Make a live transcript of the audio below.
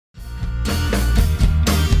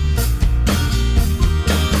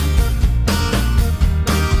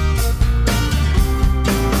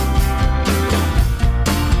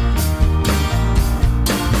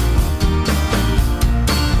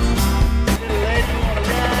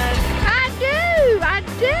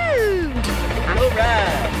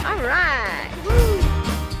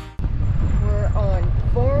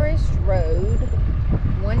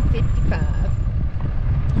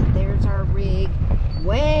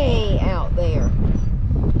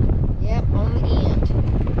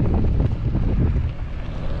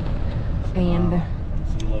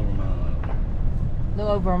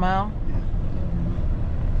over a mile?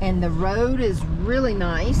 Yeah. And the road is really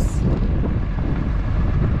nice.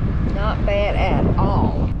 Not bad at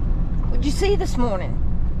all. What'd you see this morning?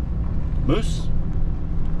 Moose,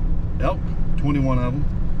 elk, 21 of them.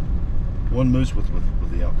 One moose with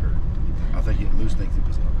the elk herd. I think moose thinks it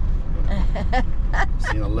was elk.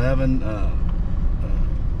 Seen 11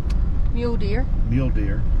 mule deer,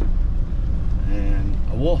 and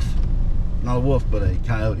a wolf. Not a wolf, but a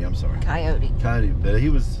coyote. I'm sorry. Coyote, but he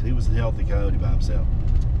was a healthy coyote by himself,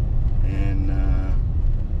 and a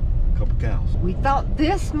couple cows. We thought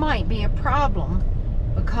this might be a problem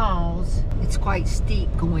because it's quite steep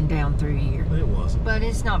going down through here. But it wasn't. But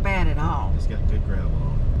it's not bad at all. It's got good gravel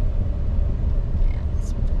on Yeah,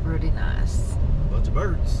 it's pretty nice. it. A bunch of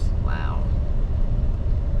birds. Wow.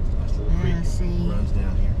 Nice little creek runs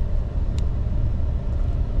down here.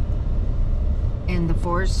 And the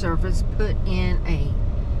Forest Service put in a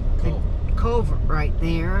culvert right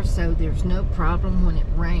there, so there's no problem when it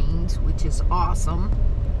rains, which is awesome.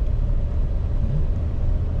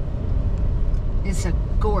 It's a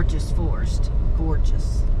gorgeous forest.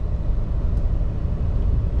 Gorgeous.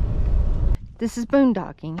 This is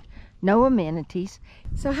boondocking. No amenities.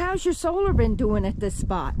 So how's your solar been doing at this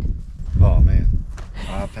spot? Oh man,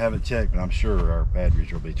 I haven't checked, but I'm sure our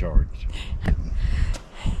batteries will be charged.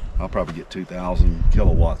 I'll probably get 2,000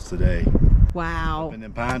 kilowatts today. Wow. Up in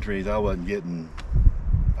them pine trees, I wasn't getting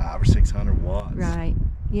 500 or 600 watts. Right.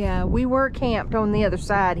 Yeah, we were camped on the other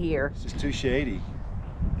side here. It's just too shady.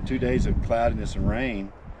 2 days of cloudiness and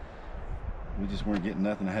rain, we just weren't getting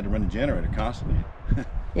nothing. I had to run the generator constantly.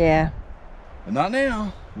 Yeah. But not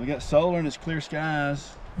now. We got solar and it's clear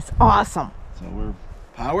skies. It's awesome. So we're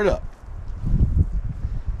powered up.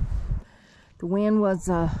 The wind was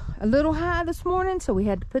a little high this morning, so we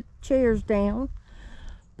had to put chairs down.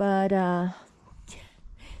 But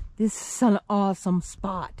this is an awesome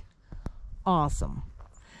spot. Awesome.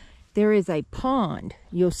 There is a pond.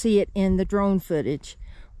 You'll see it in the drone footage.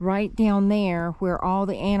 Right down there where all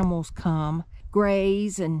the animals come,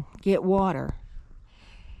 graze and get water.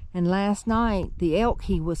 And last night, the elk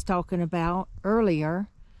he was talking about earlier,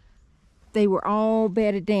 they were all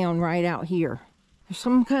bedded down right out here. There's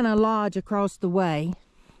some kind of lodge across the way.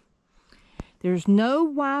 There's no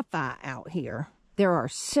Wi-Fi out here. There are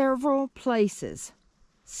several places,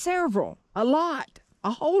 a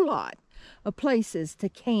whole lot of places to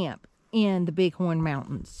camp in the Bighorn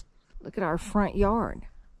Mountains. Look at our front yard.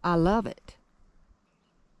 I love it.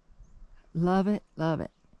 Love it, love it.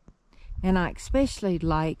 And I especially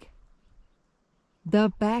like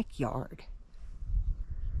the backyard.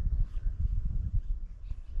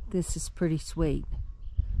 This is pretty sweet.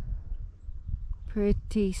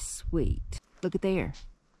 Pretty sweet. Look at there.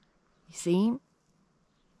 You see him?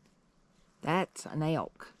 That's an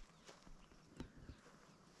elk.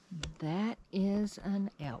 That is an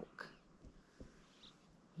elk.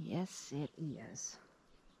 Yes, it is.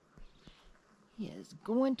 He is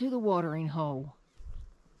going to the watering hole.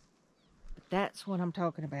 But that's what I'm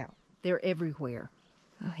talking about. They're everywhere.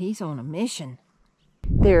 Oh, he's on a mission.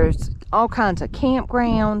 There's all kinds of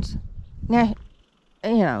campgrounds,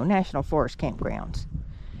 national forest campgrounds,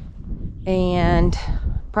 and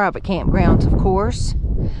private campgrounds, of course.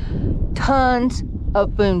 Tons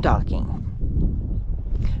of boondocking.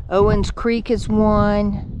 Owens Creek is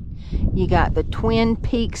one. You got the Twin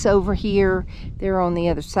Peaks over here. They're on the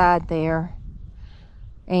other side there.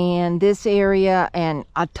 And this area and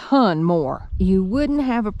a ton more. You wouldn't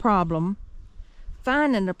have a problem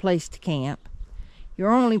finding a place to camp.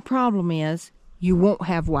 Your only problem is you won't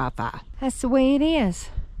have Wi-Fi. That's the way it is.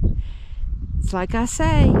 It's like I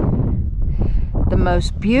say, the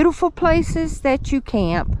most beautiful places that you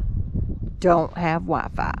camp don't have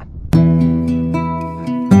Wi-Fi.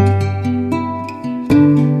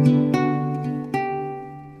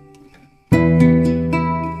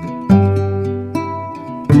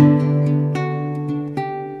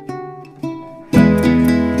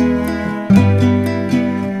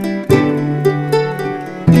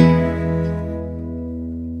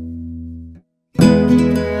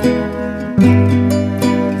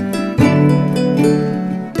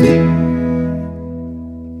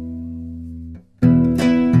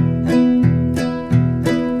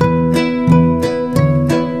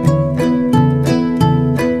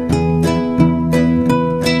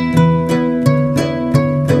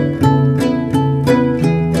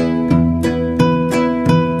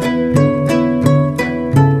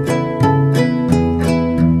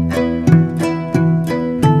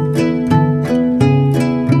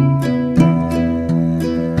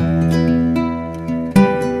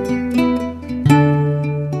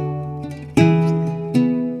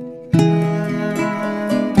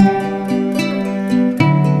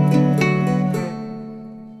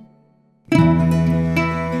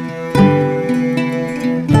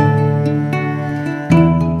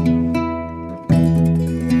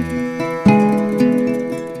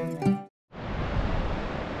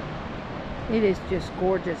 just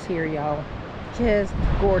gorgeous here, y'all. Just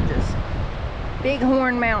gorgeous.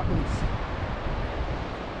 Bighorn Mountains.